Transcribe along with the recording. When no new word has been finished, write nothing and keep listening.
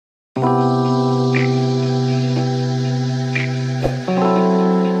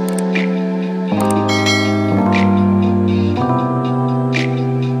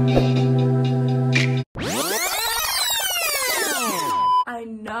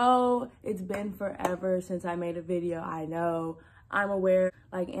know it's been forever since I made a video. I know. I'm aware.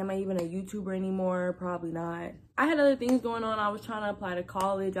 Like, am I even a YouTuber anymore? Probably not. I had other things going on. I was trying to apply to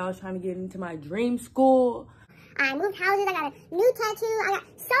college. I was trying to get into my dream school. I moved houses. I got a new tattoo. I got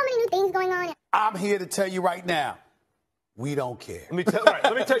so many new things going on. I'm here to tell you right now, we don't care. Let me tell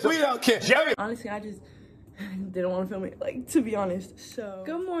you something. We don't care. Jerry. Honestly, I just didn't want to film it, like, to be honest. So,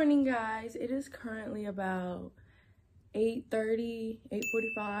 good morning, guys. It is currently about 8:30,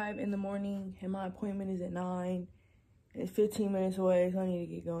 8:45 in the morning, and my appointment is at 9. It's 15 minutes away, so I need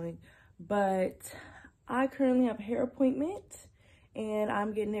to get going. But I currently have a hair appointment, and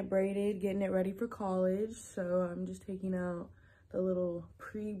I'm getting it braided, getting it ready for college. So I'm just taking out the little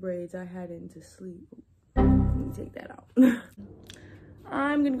pre-braids I had in to sleep. Let me take that out.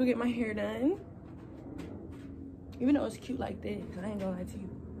 I'm gonna go get my hair done. Even though it's cute like this, I ain't gonna lie to you.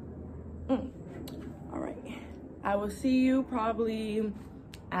 All right, I will see you probably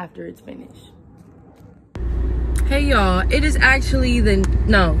after it's finished. Hey y'all, it is actually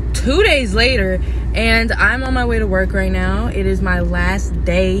 2 days later, and I'm on my way to work right now. It is my last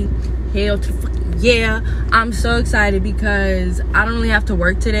day. Hell to fucking yeah. I'm so excited because I don't really have to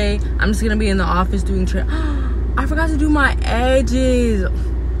work today. I'm just gonna be in the office doing I forgot to do my edges.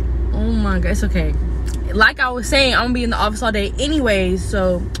 Oh my god, it's okay. Like I was saying, I'm gonna be in the office all day anyways,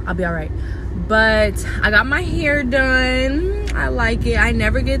 so I'll be all right. But I got my hair done. I like it. I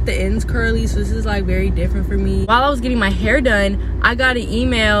never get the ends curly, so this is like very different for me. While I was getting my hair done, I got an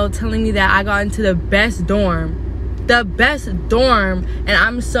email telling me that I got into the best dorm. The best dorm. And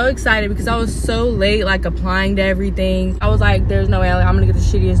I'm so excited because I was so late, like, applying to everything. I was like, there's no way, like, I'm gonna get the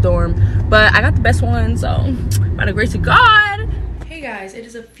shittiest dorm. But I got the best one, so by the grace of God. Hey guys, it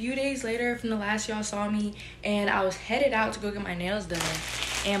is a few days later from the last y'all saw me, and I was headed out to go get my nails done.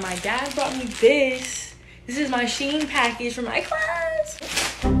 And my dad brought me this. This is my Shein package for my class.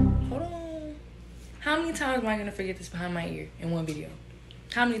 Hold on. How many times am I gonna forget this behind my ear in one video?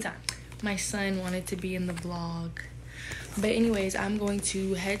 How many times? My son wanted to be in the vlog. But anyways, I'm going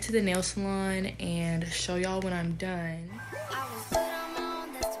to head to the nail salon and show y'all when I'm done.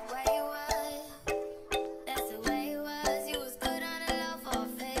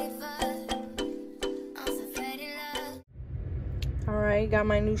 Alright, got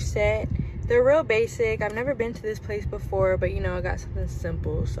my new set. They're real basic. I've never been to this place before, but you know, I got something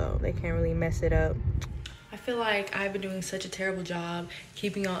simple, so they can't really mess it up. I feel like I've been doing such a terrible job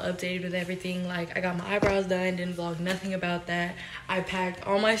keeping y'all updated with everything. Like, I got my eyebrows done, didn't vlog nothing about that. I packed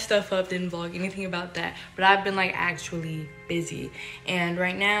all my stuff up, didn't vlog anything about that. But I've been, like, actually busy. And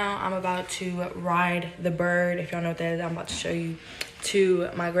right now, I'm about to ride the bird. If y'all know what that is, I'm about to show you, to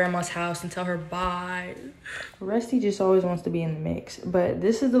my grandma's house and tell her bye. Rusty just always wants to be in the mix. But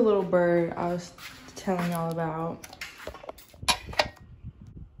this is the little bird I was telling y'all about.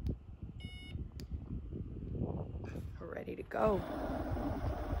 Ready to go.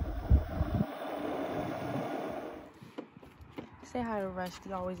 Say hi to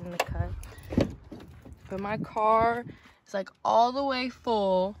Rusty, always in the cut. But my car is like all the way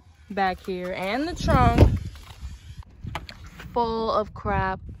full back here, and the trunk full of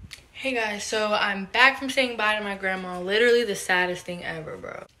crap. Hey guys, so I'm back from saying bye to my grandma. Literally the saddest thing ever,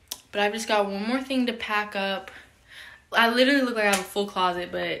 bro. But I've just got one more thing to pack up. I literally look like I have a full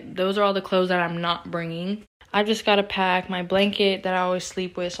closet, but those are all the clothes that I'm not bringing. I just gotta pack my blanket that I always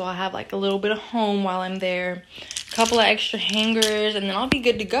sleep with, so I'll have like a little bit of home while I'm there. A couple of extra hangers, and then I'll be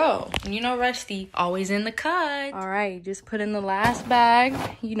good to go. And you know Rusty, always in the cut. All right, just put in the last bag.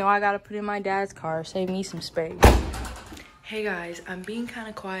 You know I gotta put in my dad's car, save me some space. Hey guys, I'm being kind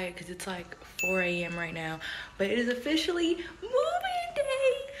of quiet because it's like 4 a.m. right now, but it is officially moving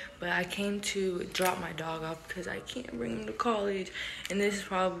day. But I came to drop my dog off because I can't bring him to college, and this is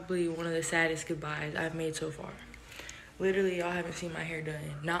probably one of the saddest goodbyes I've made so far. Literally, y'all haven't seen my hair done,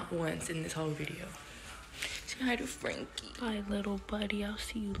 not once in this whole video. Say hi to Frankie. Bye, little buddy. I'll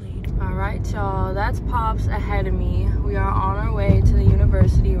see you later. All right, y'all. That's Pops ahead of me. We are on our way to the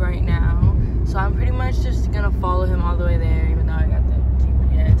university right now. So I'm pretty much just gonna follow him all the way there, even though I got the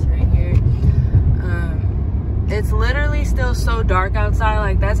GPS right here. It's literally still so dark outside.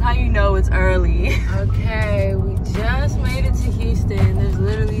 Like, that's how you know it's early. Okay, we just made it to Houston. There's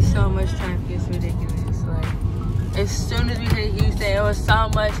literally so much traffic. It's ridiculous. Like, as soon as we hit Houston, it was so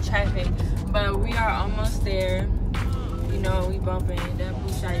much traffic. But we are almost there. You know, we bumping that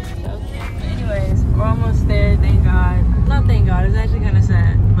bullshit. Okay. But anyways, we're almost there. Thank God. Not thank God. It's actually kind of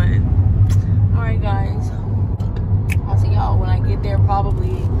sad. But all right, guys. I'll see y'all when I get there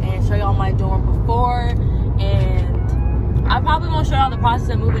probably, and show y'all my dorm before. And I probably won't show y'all the process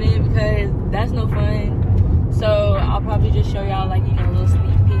of moving in because that's no fun. So I'll probably just show y'all, like, you know, a little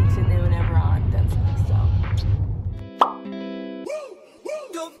sneak peek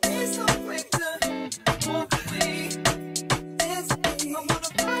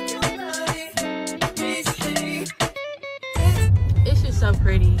so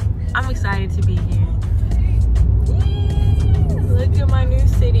pretty. I'm excited to be here. Look at my new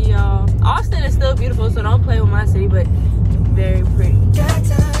city, y'all. Austin is still beautiful, so don't play with my city, but very pretty.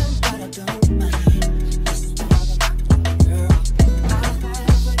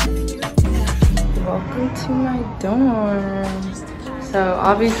 Welcome to my dorm. So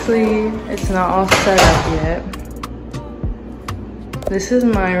obviously it's not all set up yet. This is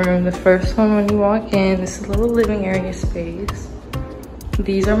my room, the first one when you walk in. This is a little living area space.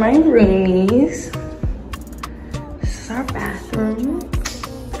 These are my roomies. This is our bathroom.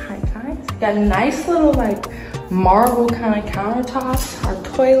 Hi guys. Got a nice little like marble kind of countertops, our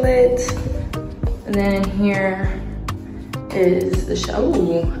toilet. And then in here is the shower.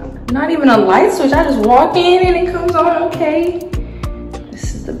 Ooh, not even a light switch. I just walk in and it comes on, okay.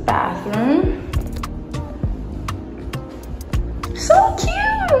 This is the bathroom. So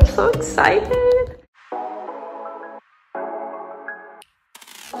cute, I'm so excited.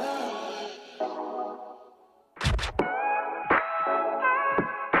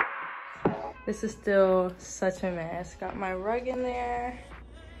 This is still such a mess. Got my rug in there.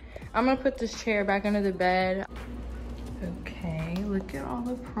 I'm gonna put this chair back under the bed. Okay, look at all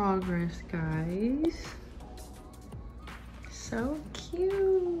the progress, guys. So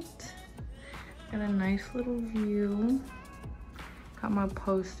cute. Got a nice little view. Got my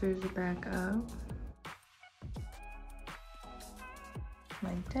posters back up.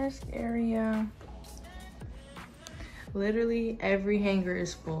 My desk area. Literally every hanger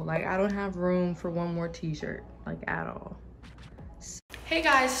is full. Like I don't have room for one more t-shirt, like at all. Hey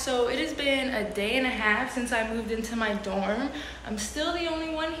guys, so it has been a day and a half since I moved into my dorm. I'm still the only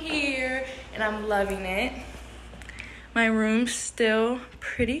one here and I'm loving it. My room's still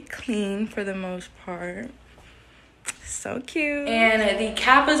pretty clean for the most part. So cute. And the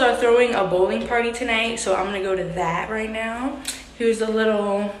Kappas are throwing a bowling party tonight, so I'm gonna go to that right now. Here's a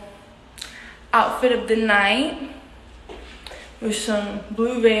little outfit of the night with some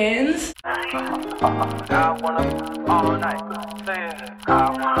blue Vans.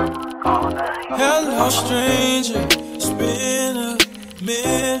 Hello stranger, it's been a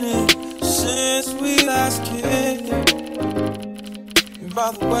minute since we last kicked it. And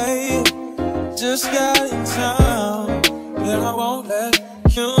by the way, just got in town, and I won't let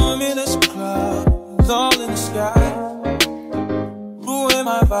cumulus clouds all in the sky ruin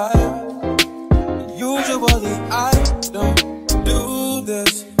my vibe. And usually I don't do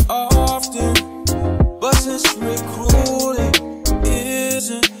this often, but since recruiting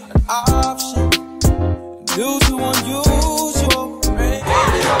isn't an option due to unusual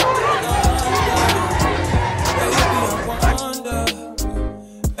behavior,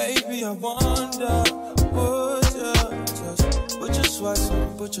 baby I wonder, would you just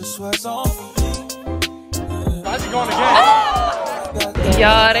put your sweats on for me? How's it going again?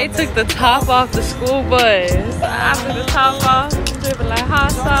 Y'all, they took the top off the school bus. I took the top off, dripping like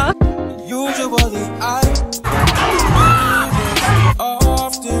hot sauce. Usually I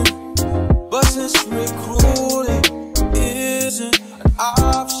often, but since recruiting isn't an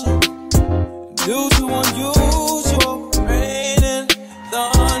option due to